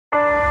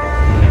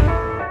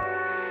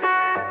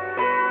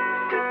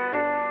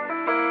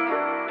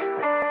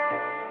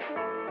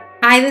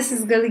Hi, this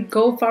is Galit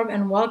Goldfarb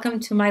and welcome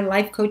to my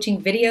life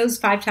coaching videos.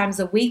 5 times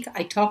a week,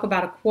 I talk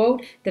about a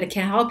quote that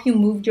can help you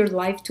move your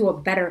life to a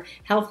better,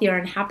 healthier,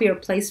 and happier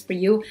place for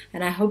you.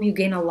 And I hope you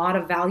gain a lot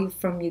of value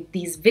from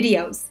these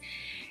videos.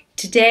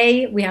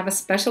 Today, we have a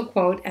special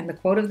quote, and the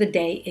quote of the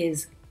day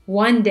is,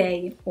 "One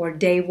day or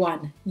day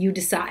one, you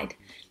decide."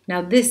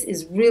 Now, this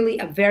is really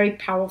a very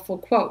powerful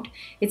quote.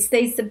 It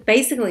states that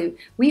basically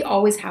we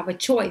always have a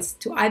choice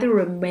to either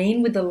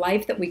remain with the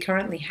life that we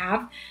currently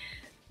have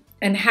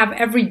and have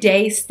every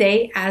day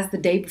stay as the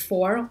day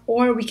before,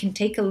 or we can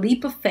take a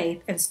leap of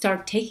faith and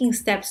start taking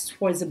steps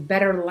towards a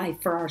better life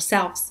for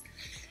ourselves.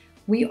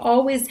 We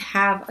always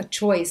have a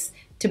choice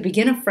to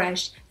begin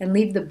afresh and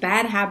leave the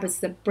bad habits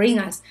that bring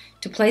us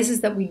to places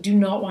that we do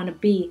not want to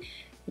be,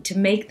 to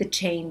make the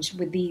change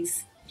with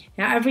these.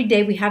 Now, every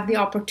day we have the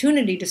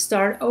opportunity to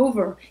start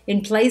over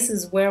in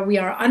places where we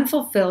are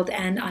unfulfilled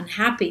and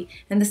unhappy,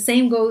 and the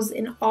same goes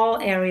in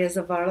all areas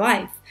of our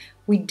life.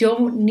 We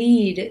don't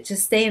need to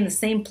stay in the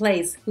same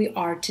place we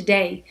are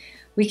today.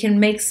 We can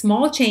make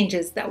small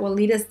changes that will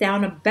lead us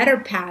down a better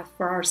path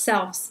for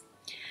ourselves.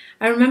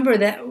 I remember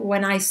that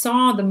when I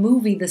saw the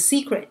movie The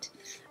Secret,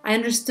 I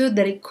understood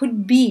that it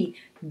could be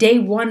day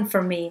one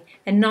for me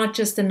and not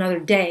just another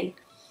day.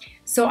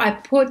 So I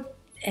put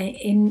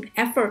in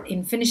effort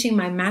in finishing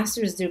my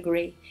master's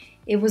degree.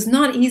 It was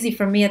not easy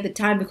for me at the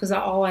time because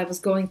of all I was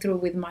going through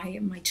with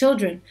my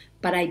children,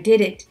 but I did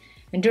it.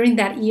 And during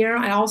that year,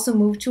 I also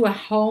moved to a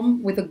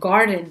home with a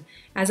garden,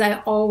 as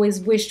I always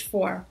wished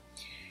for.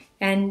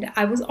 And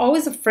I was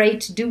always afraid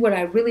to do what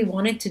I really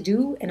wanted to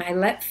do, and I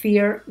let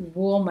fear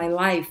rule my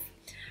life.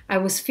 I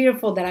was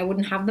fearful that I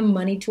wouldn't have the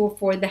money to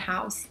afford the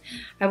house.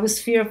 I was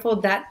fearful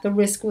that the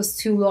risk was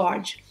too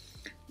large.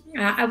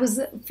 I was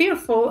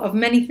fearful of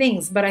many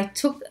things, but I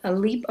took a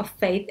leap of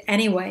faith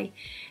anyway,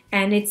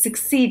 and it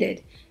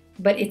succeeded.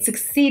 But it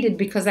succeeded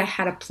because I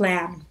had a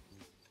plan.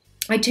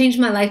 I changed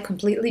my life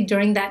completely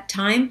during that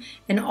time,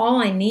 and all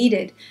I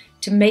needed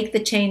to make the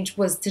change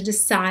was to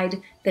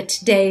decide that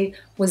today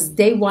was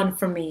day one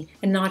for me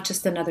and not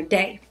just another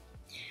day.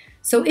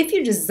 So if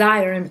you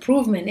desire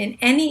improvement in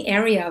any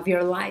area of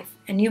your life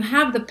and you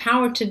have the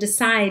power to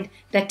decide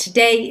that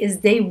today is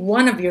day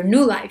one of your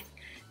new life,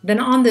 then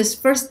on this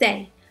first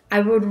day, I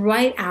would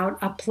write out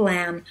a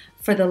plan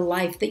for the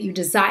life that you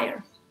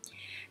desire.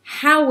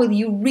 How will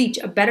you reach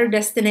a better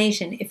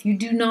destination if you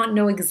do not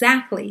know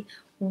exactly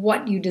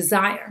what you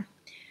desire?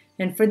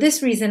 And for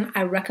this reason,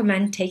 I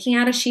recommend taking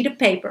out a sheet of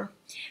paper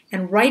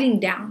and writing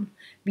down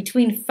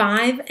between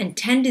 5 and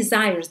 10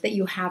 desires that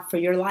you have for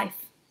your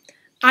life.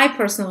 I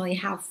personally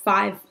have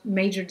 5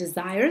 major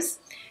desires,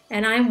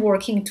 and I'm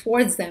working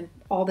towards them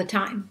all the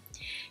time.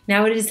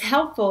 Now, it is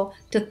helpful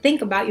to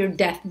think about your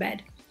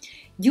deathbed.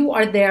 You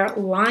are there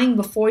lying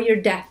before your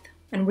death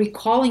and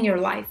recalling your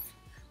life.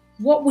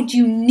 What would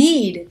you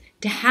need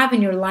to have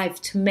in your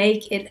life to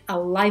make it a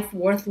life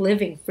worth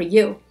living for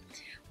you?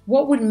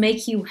 What would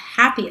make you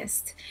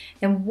happiest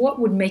and what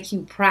would make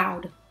you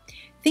proud?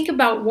 Think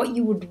about what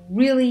you would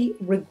really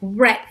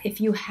regret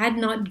if you had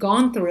not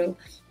gone through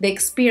the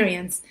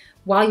experience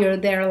while you're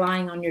there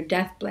lying on your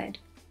deathbed.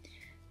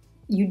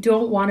 You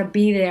don't want to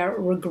be there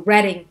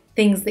regretting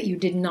things that you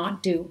did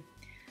not do.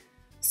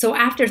 So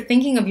after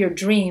thinking of your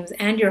dreams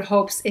and your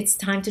hopes, it's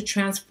time to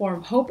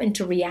transform hope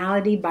into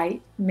reality by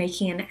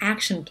making an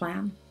action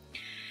plan.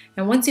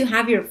 And once you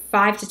have your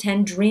 5 to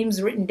 10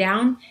 dreams written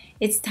down,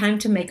 it's time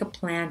to make a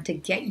plan to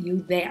get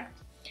you there.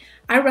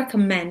 I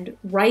recommend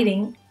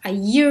writing a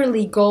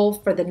yearly goal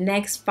for the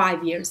next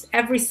 5 years.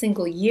 Every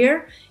single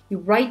year, you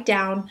write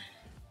down,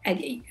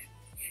 it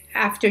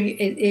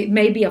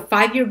may be a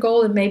 5-year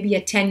goal, it may be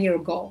a 10-year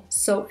goal.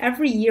 So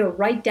every year,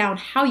 write down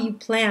how you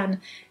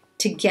plan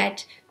to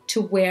get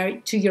to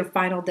your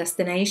final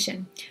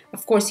destination.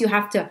 Of course, you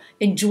have to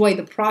enjoy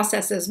the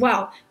process as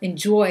well.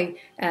 Enjoy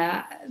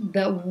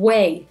the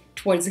way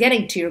towards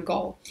getting to your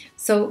goal.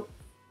 So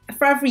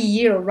for every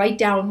year, write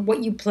down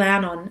what you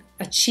plan on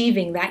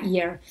achieving that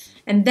year.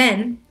 And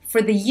then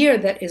for the year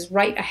that is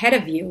right ahead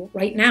of you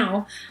right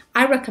now,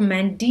 I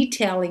recommend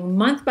detailing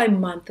month by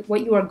month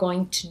what you are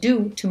going to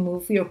do to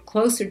move you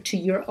closer to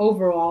your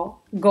overall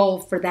goal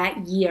for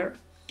that year.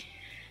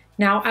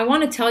 Now, I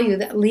want to tell you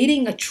that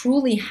leading a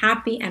truly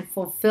happy and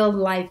fulfilled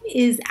life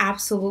is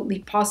absolutely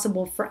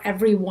possible for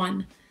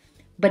everyone,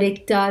 but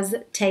it does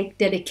take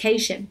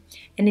dedication,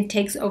 and it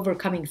takes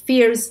overcoming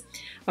fears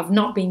of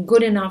not being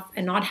good enough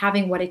and not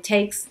having what it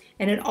takes,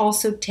 and it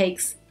also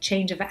takes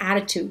change of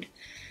attitude.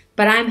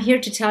 But I'm here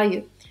to tell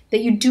you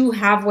that you do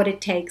have what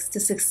it takes to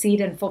succeed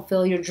and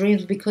fulfill your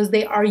dreams because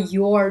they are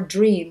your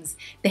dreams.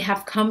 They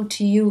have come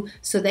to you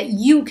so that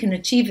you can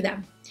achieve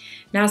them.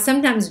 Now,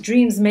 sometimes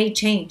dreams may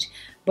change,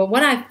 but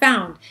what I've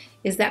found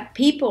is that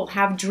people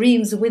have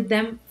dreams with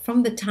them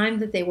from the time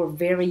that they were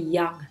very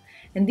young.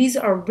 And these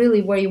are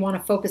really where you want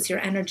to focus your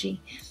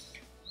energy.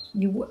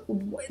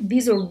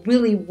 These are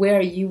really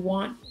where you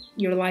want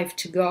your life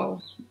to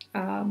go.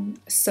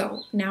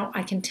 So now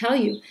I can tell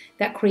you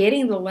that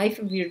creating the life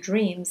of your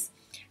dreams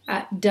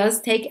does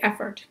take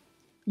effort.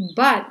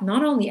 But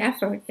not only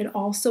effort, it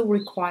also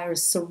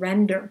requires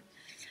surrender.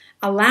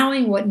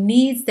 allowing what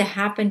needs to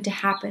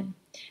happen.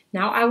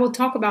 Now, I will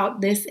talk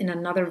about this in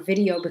another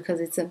video because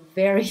it's a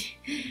very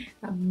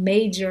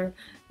major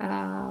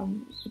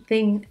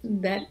thing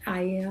that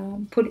I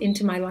put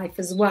into my life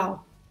as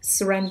well,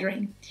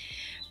 surrendering.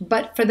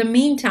 But for the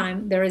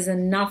meantime, there is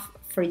enough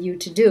for you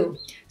to do.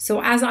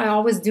 So as I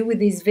always do with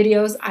these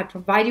videos, I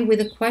provide you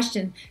with a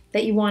question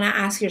that you want to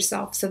ask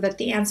yourself so that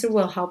the answer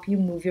will help you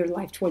move your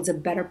life towards a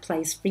better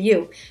place for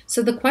you.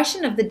 So the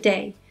question of the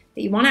day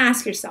that you want to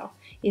ask yourself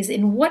is,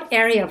 in what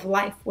area of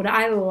life would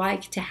I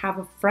like to have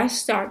a fresh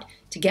start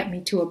to get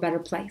me to a better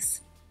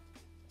place?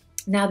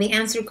 Now, the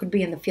answer could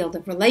be in the field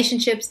of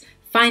relationships,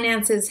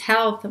 finances,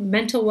 health,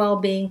 mental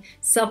well-being,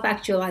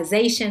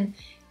 self-actualization.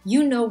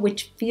 You know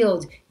which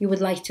field you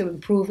would like to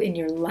improve in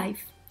your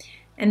life.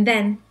 And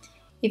then,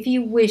 if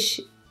you wish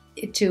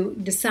to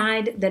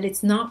decide that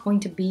it's not going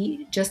to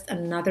be just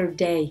another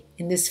day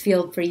in this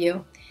field for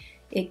you,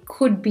 it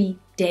could be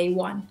day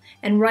one.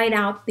 And write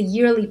out the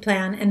yearly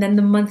plan and then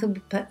the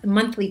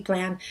monthly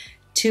plan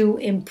to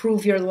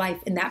improve your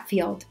life in that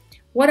field.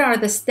 What are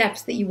the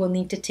steps that you will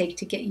need to take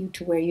to get you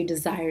to where you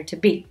desire to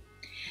be?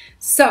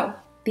 So,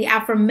 the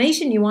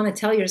affirmation you want to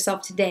tell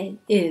yourself today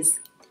is,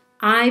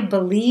 I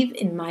believe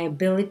in my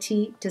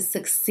ability to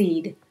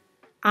succeed.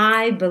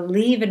 I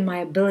believe in my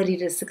ability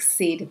to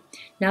succeed.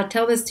 Now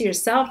tell this to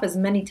yourself as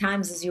many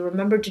times as you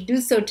remember to do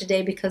so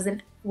today, because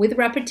with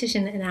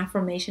repetition, an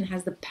affirmation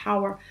has the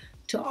power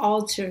to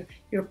alter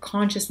your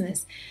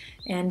consciousness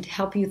and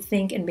help you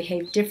think and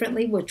behave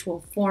differently, which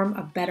will form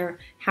a better,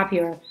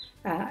 happier,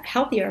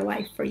 healthier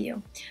life for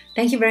you.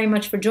 Thank you very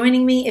much for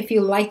joining me. If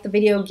you liked the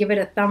video, give it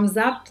a thumbs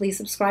up. Please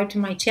subscribe to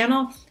my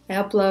channel. I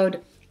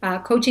upload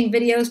coaching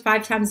videos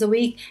 5 times a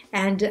week,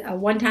 and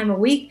 1 time a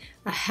week,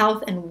 a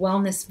health and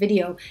wellness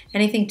video,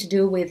 anything to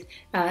do with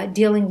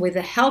dealing with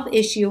a health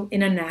issue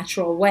in a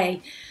natural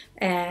way.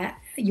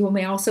 You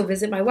may also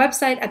visit my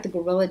website at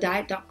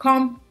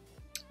theguerrilladiet.com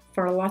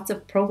for lots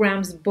of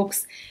programs,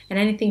 books, and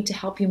anything to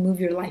help you move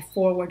your life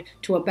forward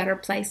to a better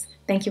place.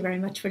 Thank you very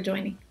much for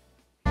joining.